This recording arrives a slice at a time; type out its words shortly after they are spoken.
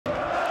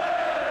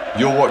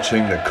You're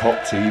watching the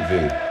Kop TV,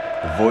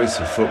 the voice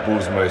of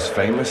football's most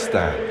famous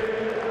stand.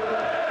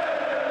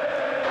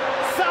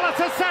 Salah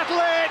to settle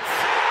it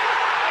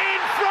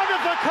in front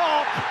of the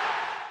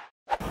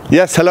Kop.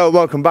 Yes, hello,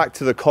 welcome back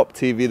to the Kop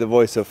TV, the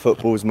voice of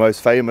football's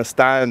most famous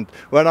stand.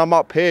 When I'm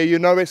up here, you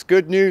know it's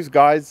good news,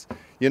 guys.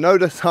 You know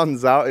the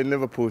sun's out in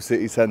Liverpool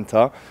city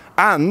centre,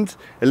 and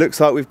it looks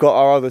like we've got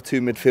our other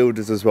two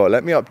midfielders as well.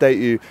 Let me update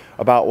you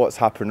about what's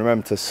happened.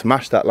 Remember to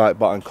smash that like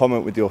button,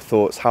 comment with your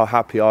thoughts. How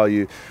happy are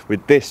you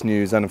with this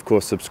news? And of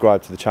course,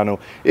 subscribe to the channel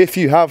if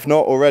you have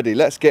not already.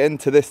 Let's get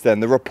into this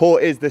then. The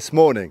report is this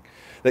morning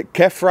that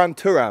Kone and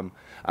Thuram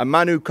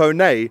and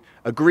Kone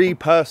agree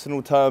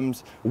personal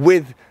terms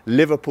with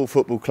Liverpool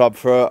Football Club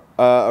for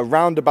a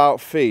roundabout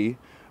fee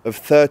of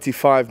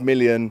 35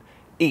 million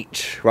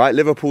each, right?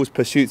 Liverpool's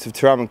pursuits of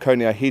Thuram and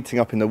Kone are heating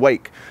up in the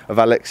wake of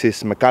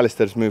Alexis Mac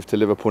Allister's move to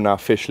Liverpool, now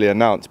officially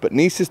announced. But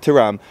Nice's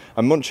Thuram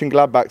and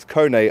Mönchengladbach's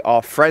Kone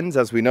are friends,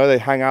 as we know. They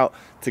hang out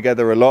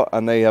together a lot,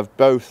 and they have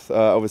both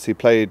obviously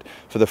played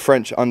for the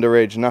French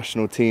underage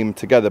national team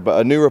together.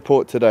 But a new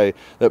report today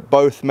that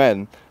both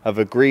men have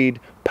agreed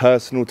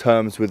personal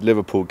terms with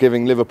Liverpool,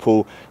 giving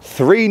Liverpool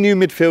 3 new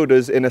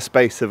midfielders in a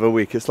space of a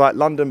week. It's like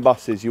London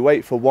buses. You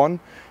wait for one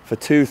for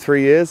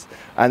 2-3 years,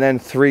 and then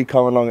 3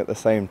 come along at the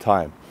same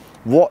time.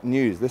 What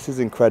news? This is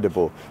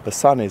incredible. The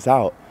sun is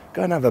out.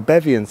 Go and have a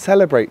bevy and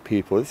celebrate,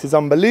 people. This is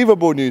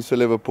unbelievable news for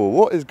Liverpool.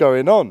 What is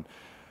going on?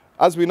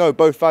 As we know,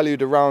 both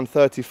valued around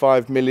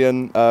 35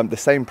 million, the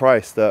same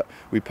price that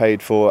we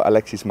paid for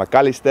Alexis Mac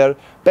Allister.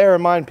 Bear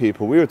in mind,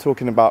 people, we were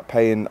talking about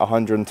paying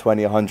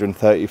 120,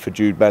 130 for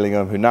Jude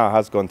Bellingham, who now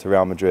has gone to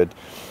Real Madrid.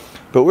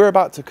 But we're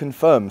about to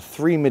confirm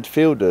 3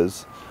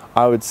 midfielders,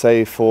 I would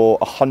say, for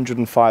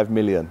 105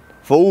 million.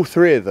 For all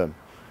 3 of them.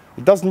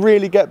 It doesn't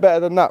really get better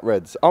than that,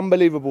 Reds.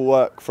 Unbelievable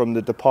work from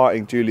the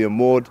departing Julian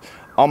Ward.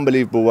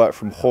 Unbelievable work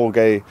from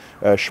Jorge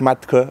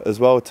Schmadtke as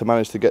well to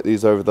manage to get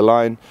these over the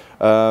line.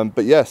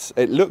 But yes,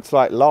 it looked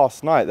like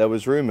last night there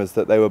was rumours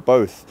that they were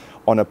both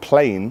on a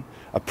plane,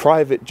 a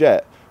private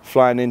jet,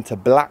 flying into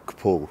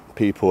Blackpool,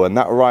 people. And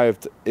that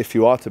arrived, if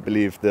you are to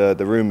believe the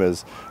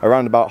rumours,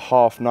 around about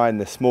 9:30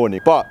 this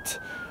morning. But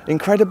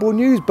incredible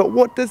news. But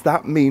what does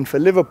that mean for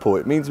Liverpool?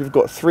 It means we've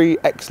got 3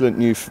 excellent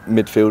new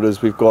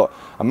midfielders. We've got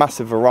a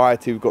massive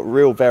variety. We've got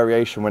real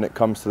variation when it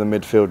comes to the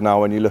midfield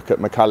now. When you look at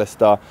Mac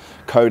Allister,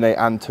 Kone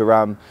and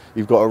Thuram,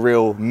 you've got a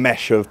real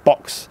mesh of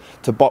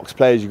box-to-box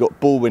players. You've got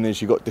ball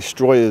winners, you've got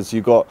destroyers,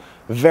 you've got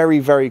very,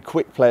 very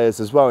quick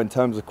players as well in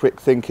terms of quick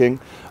thinking.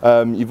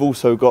 You've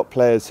also got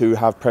players who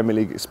have Premier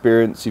League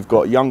experience. You've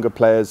got younger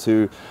players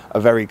who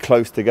are very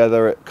close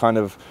together. It kind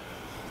of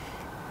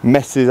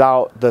messes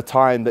out the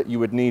time that you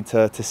would need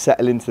to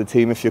settle into the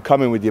team. If you're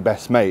coming with your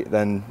best mate,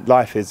 then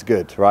life is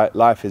good, right?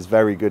 Life is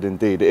very good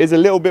indeed. It is a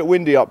little bit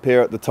windy up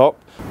here at the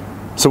top.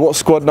 So what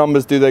squad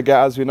numbers do they get?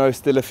 As we know,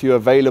 still a few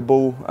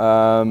available.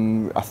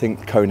 I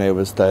think Kone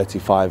was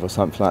 35 or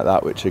something like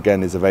that, which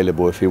again is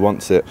available if he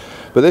wants it.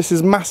 But this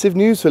is massive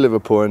news for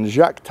Liverpool, and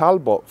Jacques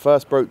Talbot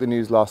first broke the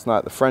news last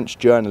night, the French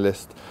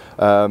journalist.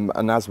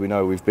 And as we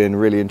know, we've been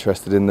really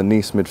interested in the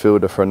Nice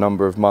midfielder for a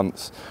number of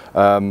months.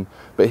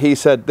 But he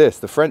said this: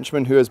 the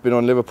Frenchman, who has been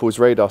on Liverpool's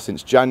radar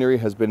since January,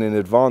 has been in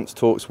advanced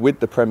talks with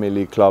the Premier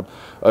League club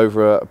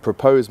over a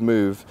proposed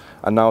move,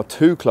 and now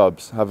 2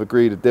 clubs have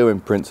agreed a deal in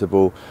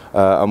principle.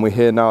 And we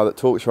hear now that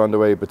talks are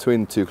underway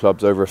between the 2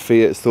 clubs over a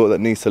fee. It's thought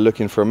that Nice are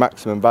looking for a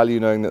maximum value,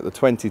 knowing that the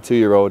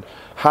 22-year-old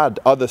had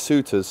other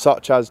suitors,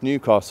 such as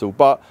Newcastle.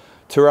 But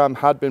Thuram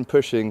had been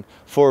pushing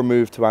for a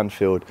move to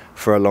Anfield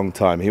for a long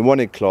time. He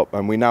wanted Klopp,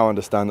 and we now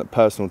understand that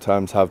personal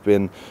terms have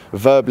been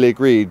verbally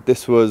agreed.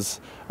 This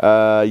was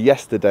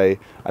yesterday,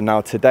 and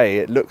now today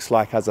it looks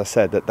like, as I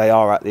said, that they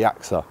are at the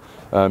AXA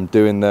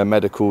doing their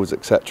medicals,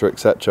 etc,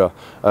 etc.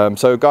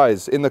 So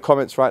guys, in the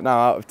comments right now,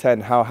 out of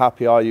 10, how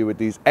happy are you with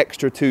these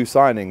extra 2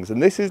 signings?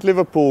 And this is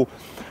Liverpool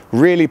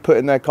really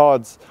putting their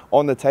cards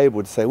on the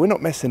table to say, we're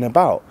not messing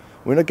about.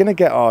 We're not going to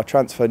get our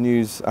transfer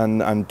news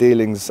and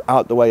dealings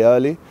out the way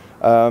early.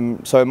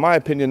 So in my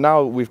opinion,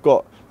 now we've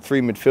got 3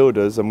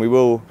 midfielders, and we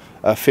will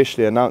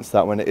officially announce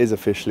that when it is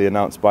officially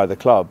announced by the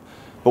club.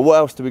 But what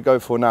else do we go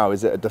for now?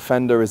 Is it a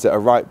defender? Is it a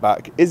right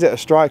back? Is it a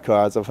striker?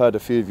 As I've heard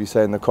a few of you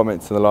say in the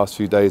comments in the last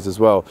few days as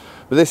well.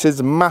 But this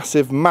is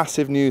massive,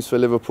 massive news for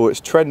Liverpool. It's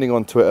trending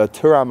on Twitter.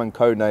 Thuram and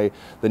Kone,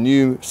 the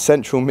new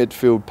central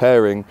midfield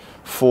pairing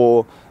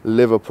for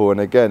Liverpool. And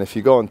again, if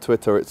you go on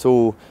Twitter, it's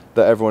all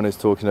that everyone is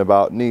talking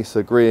about. Nice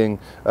agreeing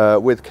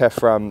with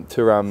Kone and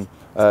Thuram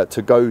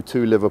to go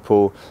to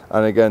Liverpool.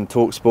 And again,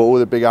 TalkSport, all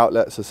the big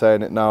outlets are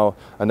saying it now,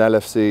 and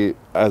LFC,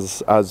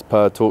 as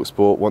per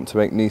TalkSport, want to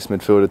make Nice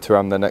midfielder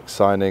Thuram their next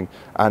signing.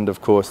 And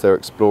of course, they're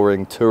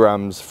exploring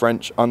Thuram's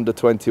French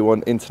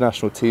under-21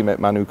 international teammate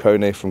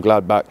Kone from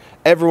Gladbach.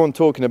 Everyone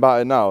talking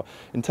about it now.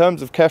 In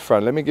terms of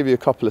Kone, let me give you a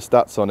couple of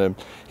stats on him.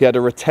 He had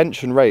a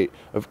retention rate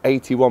of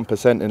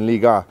 81% in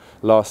Liga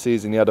last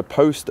season. He had a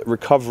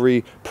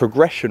post-recovery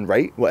progression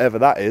rate, whatever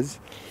that is,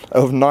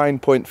 of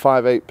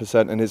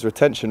 9.58%, and his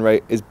retention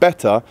rate is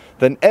better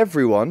than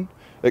everyone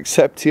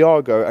except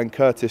Thiago and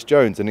Curtis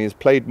Jones, and he has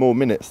played more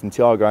minutes than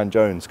Thiago and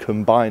Jones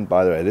combined,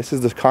 by the way. This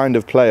is the kind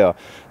of player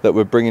that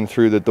we're bringing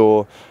through the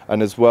door.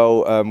 And as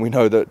well, we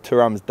know that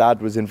Thuram's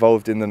dad was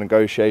involved in the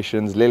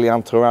negotiations.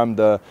 Lilian Thuram,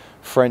 the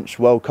French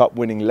World Cup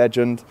winning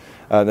legend.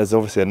 There's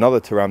obviously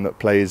another Thuram that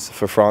plays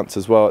for France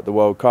as well at the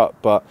World Cup,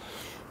 but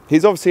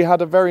he's obviously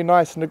had a very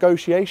nice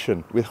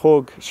negotiation with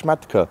Jorge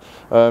Schmadtke,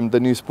 the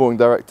new sporting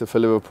director for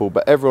Liverpool.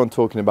 But everyone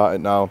talking about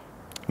it now.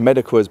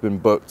 Medical has been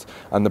booked,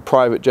 and the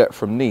private jet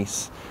from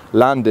Nice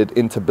landed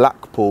into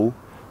Blackpool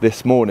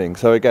this morning.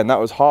 So again, that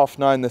was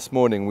 9:30 this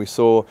morning. We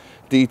saw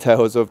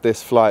details of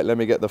this flight. Let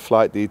me get the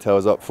flight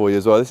details up for you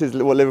as well. This is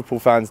what Liverpool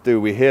fans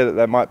do. We hear that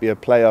there might be a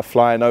player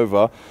flying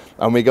over,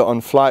 and we get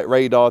on flight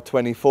radar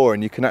 24,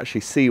 and you can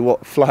actually see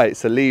what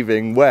flights are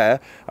leaving where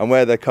and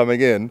where they're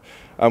coming in.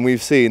 And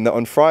we've seen that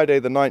on Friday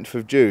the 9th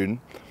of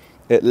June,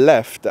 it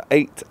left at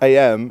 8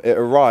 AM, it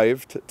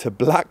arrived to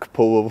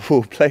Blackpool of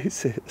all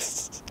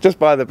places, just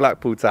by the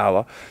Blackpool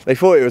Tower. They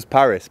thought it was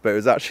Paris, but it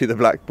was actually the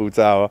Blackpool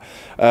Tower.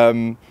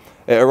 It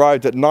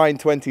arrived at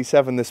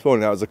 9:27 this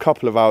morning. That was a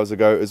couple of hours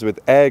ago. It was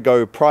with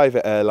Ergo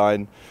Private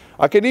Airline.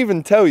 I can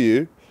even tell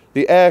you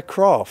the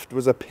aircraft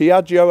was a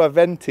Piaggio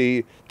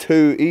Aventi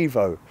 2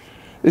 Evo.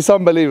 It's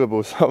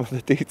unbelievable, some of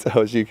the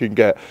details you can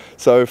get.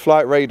 So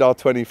flight radar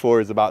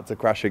 24 is about to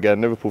crash again.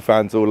 Liverpool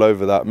fans all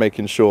over that,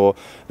 making sure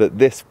that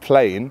this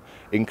plane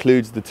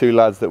includes the 2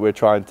 lads that we're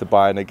trying to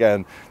buy. And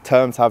again,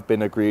 terms have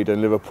been agreed,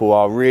 and Liverpool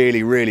are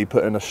really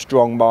putting a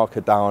strong marker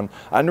down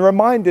and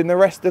reminding the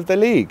rest of the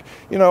league.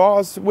 You know, I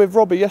was with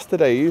Robbie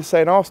yesterday. He was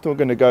saying Arsenal are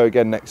going to go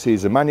again next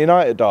season. Man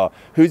United are.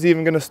 Who's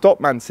even going to stop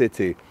Man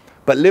City?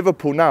 But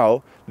Liverpool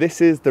now,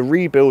 this is the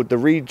rebuild, the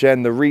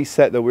regen, the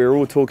reset that we were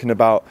all talking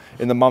about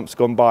in the months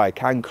gone by.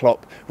 Can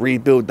Klopp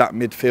rebuild that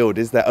midfield?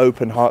 Is there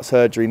open heart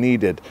surgery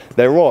needed?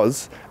 There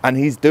was, and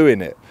he's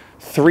doing it.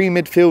 3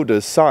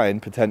 midfielders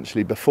signed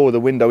potentially before the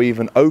window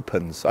even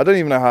opens. I don't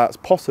even know how that's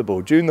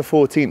possible. June the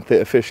 14th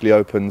it officially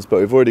opens, but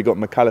we've already got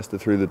McAllister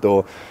through the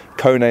door,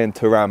 Kone and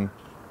Thuram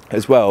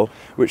as well,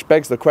 which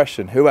begs the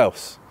question, who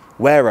else?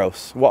 Where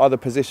else? What other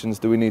positions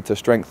do we need to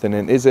strengthen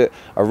in? Is it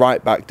a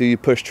right back? Do you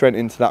push Trent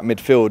into that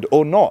midfield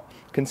or not?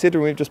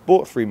 Considering we've just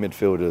bought 3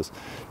 midfielders.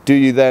 Do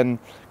you then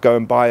go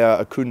and buy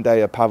a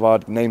Koundé, a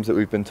Pavard, names that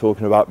we've been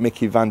talking about?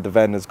 Mickey van der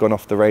Ven has gone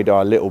off the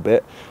radar a little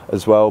bit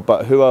as well.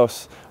 But who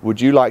else would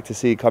you like to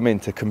see come in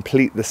to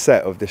complete the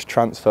set of this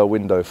transfer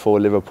window for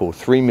Liverpool?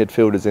 3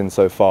 midfielders in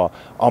so far.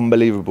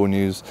 Unbelievable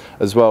news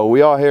as well.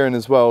 We are hearing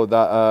as well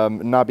that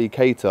Naby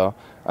Keita,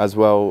 as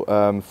well,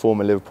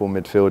 former Liverpool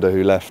midfielder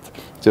who left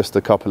just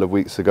a couple of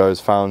weeks ago, has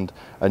found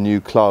a new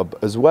club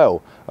as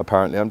well,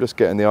 apparently. I'm just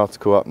getting the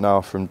article up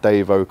now from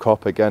Dave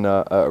O'Kop, again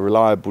a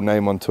reliable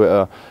name on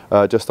Twitter,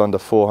 just under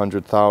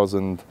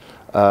 400,000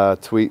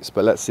 tweets.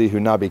 But let's see who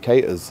Naby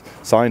Keita's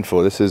signed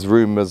for. This is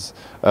rumours,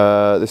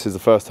 this is the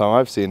first time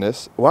I've seen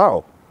this.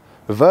 Wow,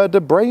 Werder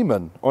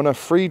Bremen on a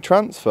free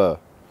transfer.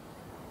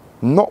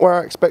 Not where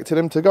I expected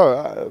him to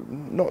go.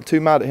 Not too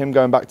mad at him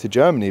going back to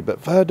Germany,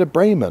 but Werder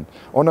Bremen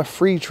on a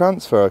free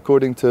transfer,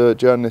 according to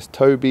journalist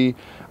Toby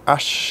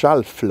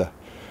Aschalfle.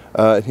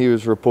 He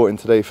was reporting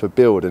today for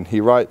Bild, and he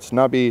writes,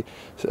 Naby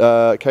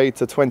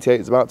Keita, 28,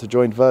 is about to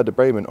join Werder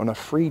Bremen on a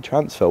free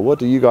transfer. What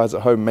do you guys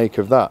at home make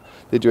of that?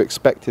 Did you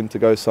expect him to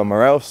go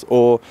somewhere else,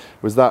 or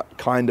was that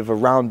kind of a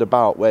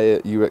roundabout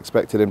where you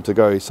expected him to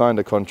go? He signed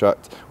a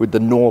contract with the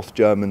North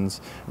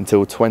Germans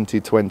until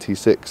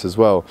 2026 as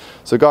well.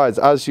 So guys,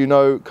 as you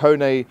know,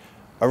 Kone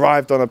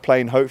arrived on a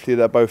plane. Hopefully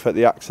they're both at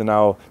the AXA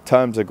now.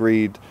 Terms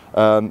agreed.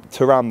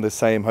 Thuram the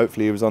same.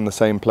 Hopefully he was on the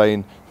same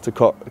plane to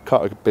cut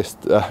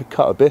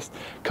a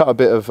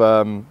bit of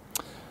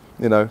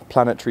you know,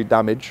 planetary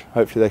damage.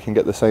 Hopefully they can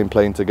get the same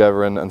plane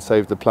together and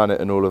save the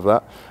planet and all of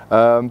that.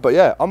 But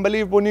yeah,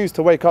 unbelievable news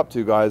to wake up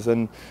to, guys.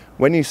 And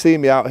when you see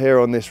me out here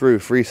on this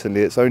roof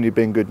recently, it's only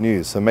been good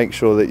news. So make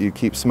sure that you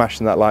keep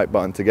smashing that like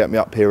button to get me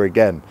up here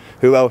again.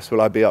 Who else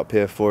will I be up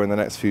here for in the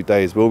next few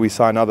days? Will we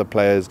sign other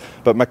players?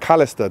 But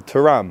McAllister,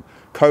 Thuram,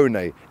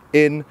 Kone,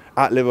 in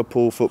at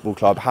Liverpool Football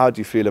Club. How do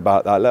you feel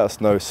about that? Let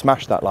us know.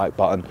 Smash that like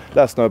button.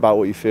 Let us know about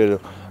what you feel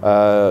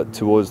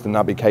towards the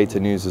Naby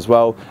Keita news as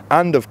well.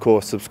 And of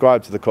course,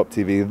 subscribe to the Kop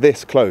TV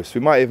this close.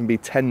 We might even be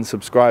 10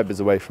 subscribers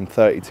away from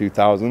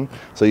 32,000.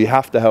 So you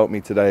have to help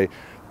me today.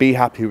 Be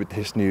happy with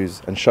this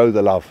news and show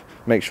the love.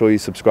 Make sure you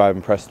subscribe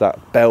and press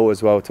that bell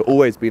as well to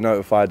always be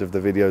notified of the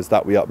videos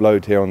that we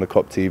upload here on the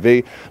Kop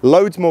TV.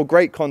 Loads more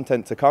great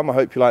content to come. I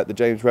hope you liked the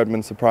James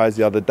Redmond surprise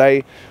the other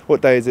day.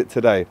 What day is it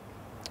today?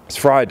 It's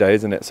Friday,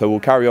 isn't it? So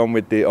we'll carry on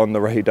with the on the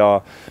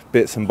radar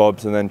bits and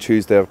bobs, and then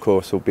Tuesday, of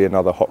course, will be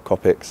another Hot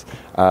Topics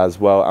as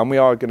well. And we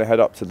are going to head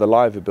up to the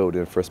Liver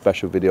building for a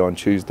special video on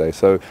Tuesday.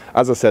 So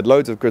as I said,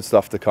 loads of good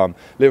stuff to come.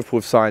 Liverpool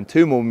have signed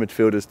 2 more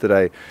midfielders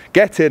today.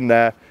 Get in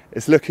there.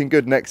 It's looking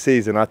good next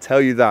season. I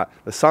tell you that.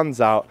 The sun's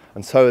out,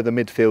 and so are the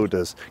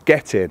midfielders.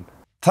 Get in.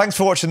 Thanks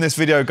for watching this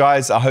video,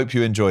 guys. I hope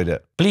you enjoyed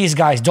it. Please,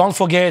 guys, don't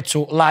forget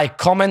to like,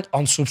 comment,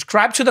 and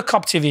subscribe to the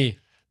Kop TV.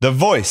 The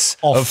voice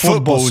of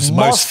football's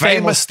most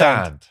famous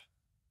stand.